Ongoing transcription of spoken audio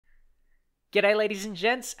G'day, ladies and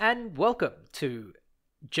gents, and welcome to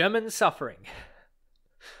German Suffering.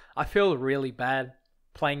 I feel really bad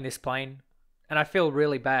playing this plane, and I feel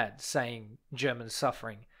really bad saying German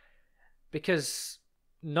Suffering, because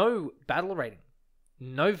no battle rating,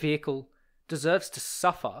 no vehicle deserves to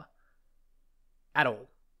suffer at all.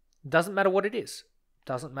 Doesn't matter what it is,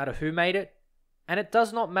 doesn't matter who made it, and it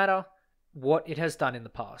does not matter what it has done in the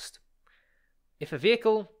past. If a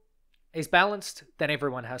vehicle is balanced, then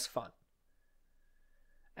everyone has fun.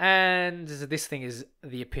 And this thing is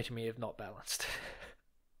the epitome of not balanced.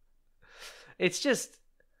 It's just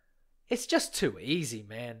too easy,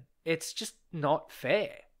 man. It's just not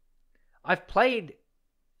fair. I've played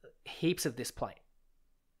heaps of this plane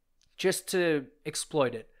just to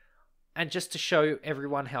exploit it and just to show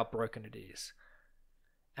everyone how broken it is.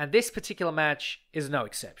 And this particular match is no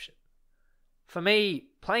exception. For me,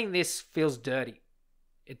 playing this feels dirty.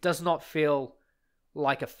 It does not feel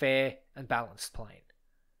like a fair and balanced plane.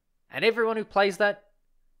 And everyone who plays that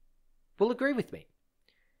will agree with me.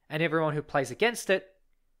 And everyone who plays against it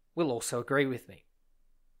will also agree with me.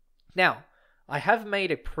 Now, I have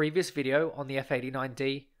made a previous video on the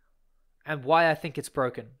F89D and why I think it's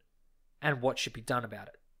broken and what should be done about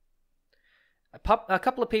it. A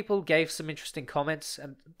couple of people gave some interesting comments,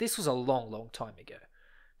 and this was a long time ago.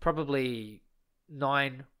 Probably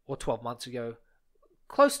 9 or 12 months ago.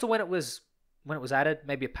 Close to when it was added,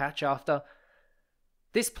 maybe a patch after.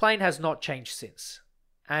 This plane has not changed since,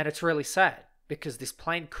 and it's really sad because this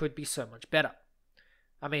plane could be so much better.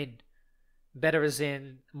 I mean, better as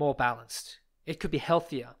in more balanced. It could be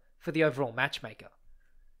healthier for the overall matchmaker.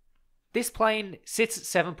 This plane sits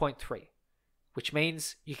at 7.3, which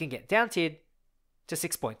means you can get down tiered to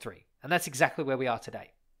 6.3, and that's exactly where we are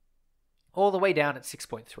today. All the way down at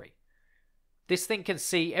 6.3. This thing can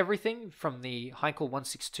see everything from the Heinkel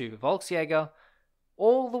 162 Volksjäger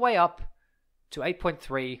all the way up to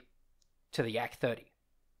 8.3 to the Yak 30.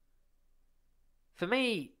 For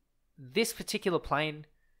me, this particular plane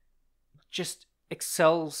just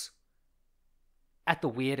excels at the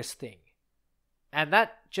weirdest thing. And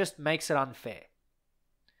that just makes it unfair.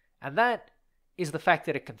 And that is the fact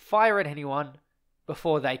that it can fire at anyone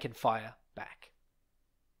before they can fire back.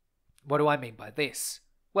 What do I mean by this?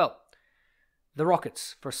 Well, the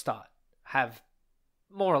rockets, for a start, have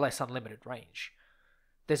more or less unlimited range.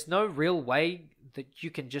 There's no real way that you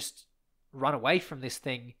can just run away from this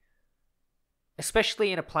thing,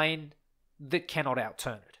 especially in a plane that cannot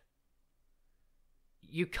outturn it.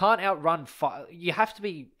 You can't outrun fire. You have to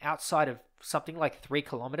be outside of something like 3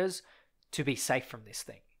 kilometers to be safe from this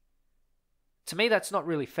thing. To me, that's not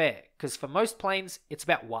really fair, because for most planes, it's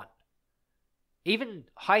about 1. Even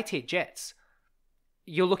high-tier jets,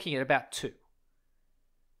 you're looking at about 2.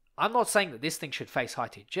 I'm not saying that this thing should face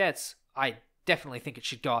high-tier jets. I definitely think it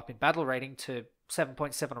should go up in battle rating to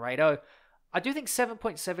 7.7 or 8.0. I do think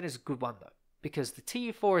 7.7 is a good one, though, because the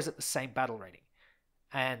Tu-4 is at the same battle rating.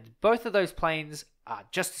 And both of those planes are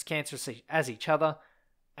just as cancerous as each other,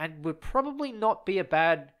 and would probably not be a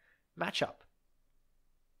bad matchup.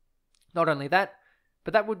 Not only that,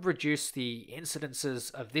 but that would reduce the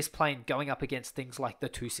incidences of this plane going up against things like the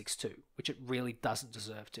 262, which it really doesn't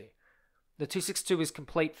deserve to. The 262 is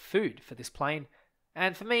complete food for this plane,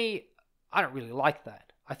 and for me, I don't really like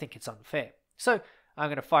that. I think it's unfair. So, I'm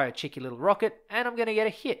going to fire a cheeky little rocket, and I'm going to get a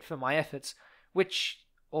hit for my efforts, which,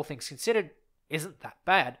 all things considered, isn't that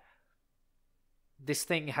bad. This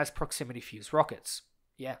thing has proximity fuse rockets.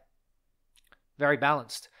 Yeah. Very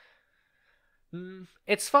balanced.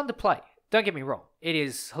 It's fun to play. Don't get me wrong. It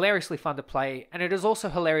is hilariously fun to play, and it is also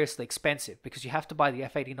hilariously expensive, because you have to buy the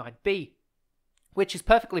F89B, which is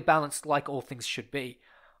perfectly balanced like all things should be.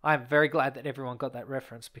 I'm very glad that everyone got that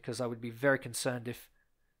reference, because I would be very concerned if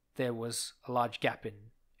there was a large gap in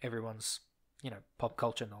everyone's, pop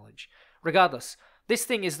culture knowledge. Regardless, this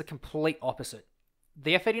thing is the complete opposite.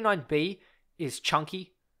 The F89B is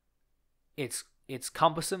chunky, it's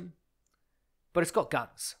cumbersome, but it's got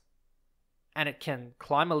guns. And it can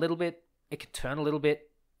climb a little bit, it can turn a little bit,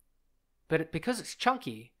 but because it's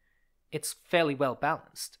chunky, it's fairly well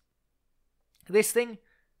balanced. This thing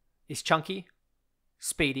is chunky,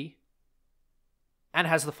 speedy, and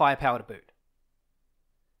has the firepower to boot.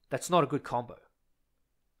 That's not a good combo.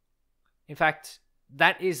 In fact,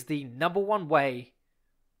 that is the number one way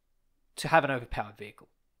to have an overpowered vehicle.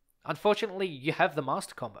 Unfortunately, you have the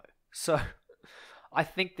master combo. So, I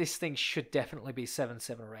think this thing should definitely be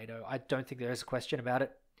 7.7 or 8.0. I don't think there is a question about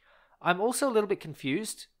it. I'm also a little bit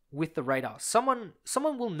confused with the radar. Someone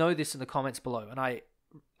will know this in the comments below, and I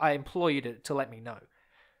implore you to let me know.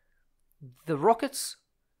 The rockets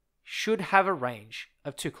should have a range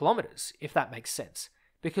of 2 kilometers, if that makes sense,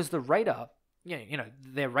 because the radar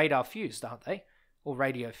they're radar fused, aren't they? Or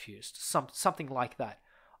radio fused, something like that.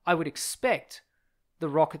 I would expect the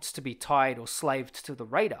rockets to be tied or slaved to the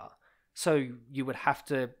radar. So you would have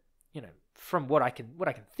to, from what I can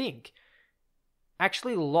think,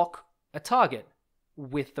 actually lock a target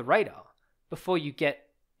with the radar before you get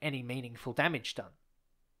any meaningful damage done.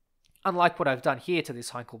 Unlike what I've done here to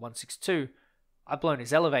this Heinkel 162, I've blown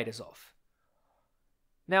his elevators off.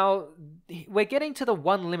 Now, we're getting to the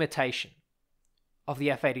one limitation of the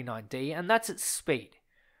F-89D, and that's its speed.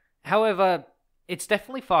 However, it's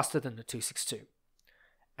definitely faster than the 262,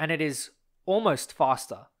 and it is almost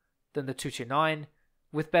faster than the 229,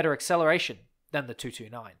 with better acceleration than the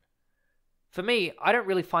 229. For me, I don't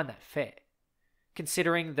really find that fair,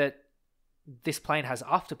 considering that this plane has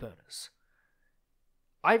afterburners.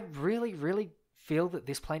 I really, really feel that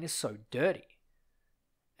this plane is so dirty.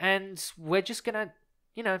 And we're just gonna,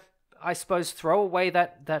 I suppose throw away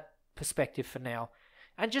that perspective for now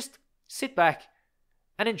and just sit back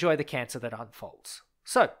and enjoy the cancer that unfolds.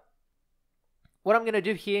 So, what I'm gonna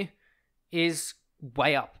do here is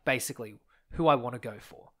weigh up, basically, who I want to go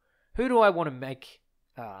for. Who do I want to make,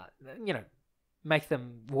 make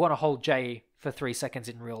them want to hold J for 3 seconds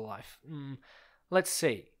in real life? Let's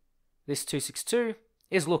see. This 262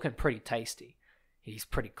 is looking pretty tasty. He's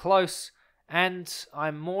pretty close, and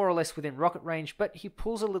I'm more or less within rocket range, but he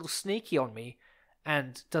pulls a little sneaky on me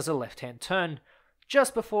and does a left-hand turn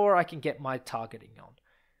just before I can get my targeting on.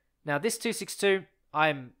 Now, this 262,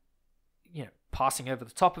 I'm, passing over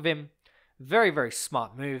the top of him. Very, very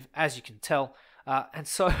smart move, as you can tell. And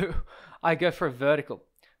so I go for a vertical.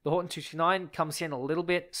 The Horton 229 comes in a little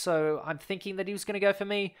bit, so I'm thinking that he was going to go for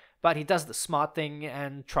me, but he does the smart thing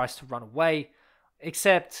and tries to run away.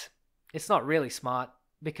 Except, it's not really smart,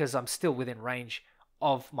 because I'm still within range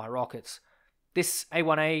of my rockets. This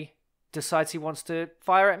A1A decides he wants to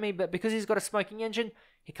fire at me, but because he's got a smoking engine,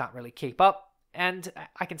 he can't really keep up, and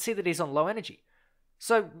I can see that he's on low energy.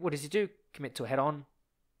 So what does he do? Commit to a head-on.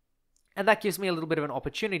 And that gives me a little bit of an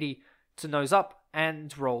opportunity to nose up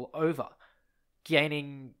and roll over,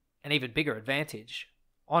 gaining an even bigger advantage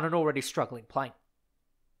on an already struggling plane.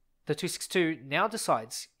 The 262 now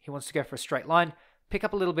decides he wants to go for a straight line, pick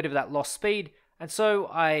up a little bit of that lost speed, and so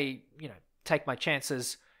I, take my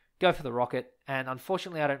chances, go for the rocket, and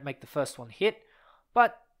unfortunately I don't make the first one hit,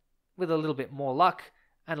 but with a little bit more luck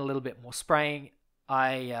and a little bit more spraying,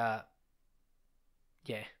 I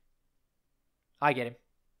get him.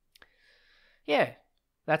 Yeah,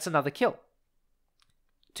 that's another kill.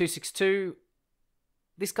 262,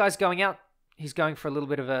 this guy's going out. He's going for a little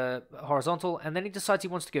bit of a horizontal, and then he decides he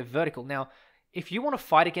wants to go vertical. Now, if you want to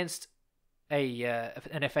fight against an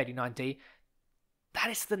F-89D, that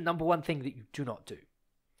is the number one thing that you do not do.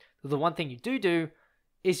 The one thing you do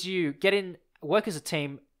is you get in, work as a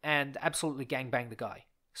team, and absolutely gangbang the guy.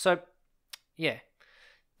 So, yeah,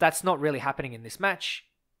 that's not really happening in this match.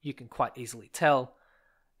 You can quite easily tell.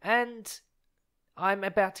 And I'm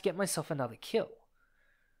about to get myself another kill.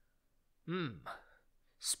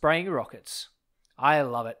 Spraying rockets. I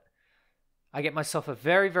love it. I get myself a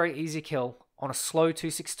very, very easy kill on a slow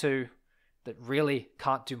 262 that really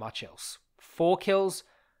can't do much else. 4 kills,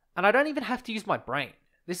 and I don't even have to use my brain.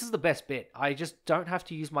 This is the best bit. I just don't have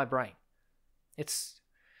to use my brain.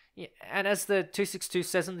 And as the 262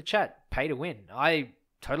 says in the chat, pay to win. I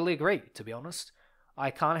totally agree, to be honest.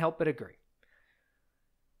 I can't help but agree.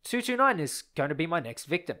 229 is going to be my next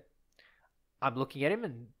victim. I'm looking at him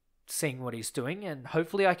and seeing what he's doing, and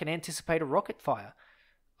hopefully I can anticipate a rocket fire.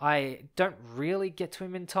 I don't really get to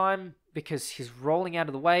him in time because he's rolling out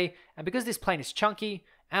of the way, and because this plane is chunky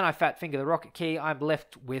and I fat finger the rocket key, I'm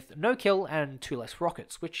left with no kill and 2 less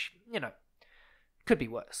rockets, which, could be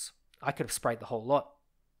worse. I could have sprayed the whole lot.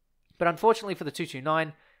 But unfortunately for the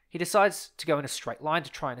 229, he decides to go in a straight line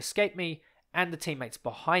to try and escape me and the teammates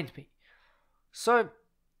behind me. So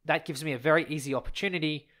that gives me a very easy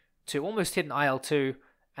opportunity to almost hit an IL-2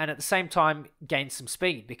 and at the same time gain some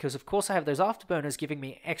speed, because of course I have those afterburners giving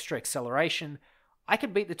me extra acceleration. I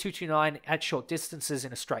can beat the 229 at short distances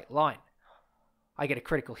in a straight line. I get a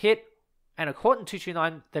critical hit, and a Horton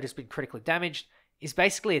 229 that has been critically damaged is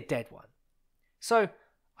basically a dead one. So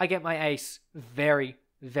I get my ace very,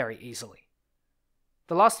 very easily.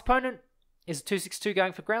 The last opponent is a 262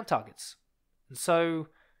 going for ground targets. And so,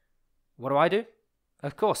 what do?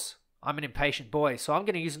 Of course, I'm an impatient boy, so I'm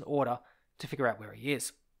going to use an order to figure out where he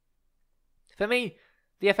is. For me,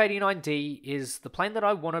 the F-89D is the plane that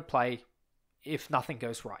I want to play if nothing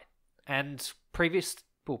goes right. And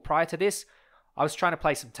prior to this, I was trying to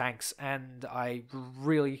play some tanks, and I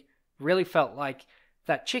really, really felt like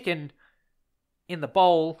that chicken in the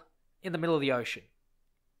bowl in the middle of the ocean.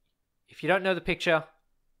 If you don't know the picture,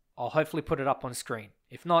 I'll hopefully put it up on screen.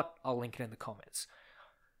 If not, I'll link it in the comments.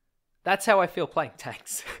 That's how I feel playing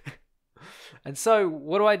tanks. And so,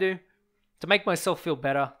 what do? To make myself feel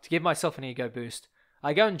better, to give myself an ego boost,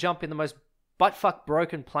 I go and jump in the most buttfuck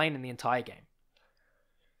broken plane in the entire game.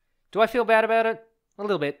 Do I feel bad about it? A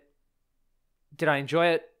little bit. Did I enjoy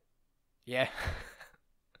it? Yeah.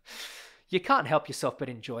 You can't help yourself but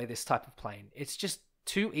enjoy this type of plane. It's just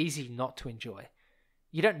too easy not to enjoy.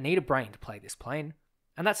 You don't need a brain to play this plane,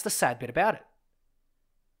 and that's the sad bit about it.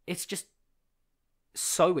 It's just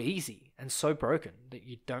so easy and so broken that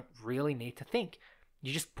you don't really need to think.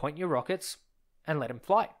 You just point your rockets and let them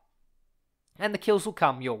fly. And the kills will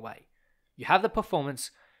come your way. You have the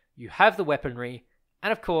performance, you have the weaponry,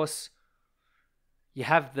 and of course, you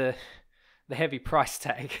have the heavy price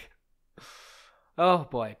tag. Oh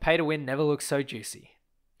boy, pay to win never looks so juicy.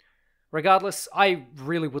 Regardless, I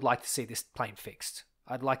really would like to see this plane fixed.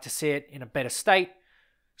 I'd like to see it in a better state,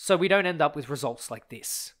 so we don't end up with results like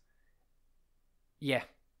this. Yeah,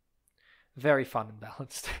 very fun and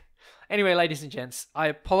balanced. Anyway, ladies and gents, I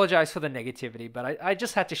apologize for the negativity, but I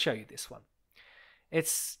just had to show you this one.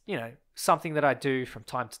 It's, something that I do from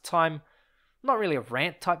time to time. Not really a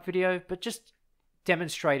rant type video, but just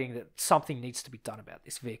demonstrating that something needs to be done about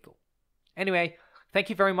this vehicle. Anyway, thank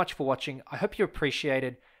you very much for watching. I hope you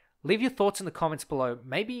appreciated. Leave your thoughts in the comments below.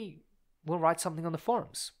 Maybe we'll write something on the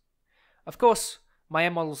forums. Of course, my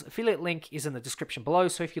M-Models affiliate link is in the description below,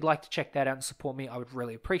 so if you'd like to check that out and support me, I would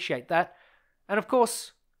really appreciate that. And of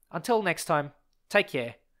course, until next time, take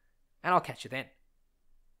care, and I'll catch you then.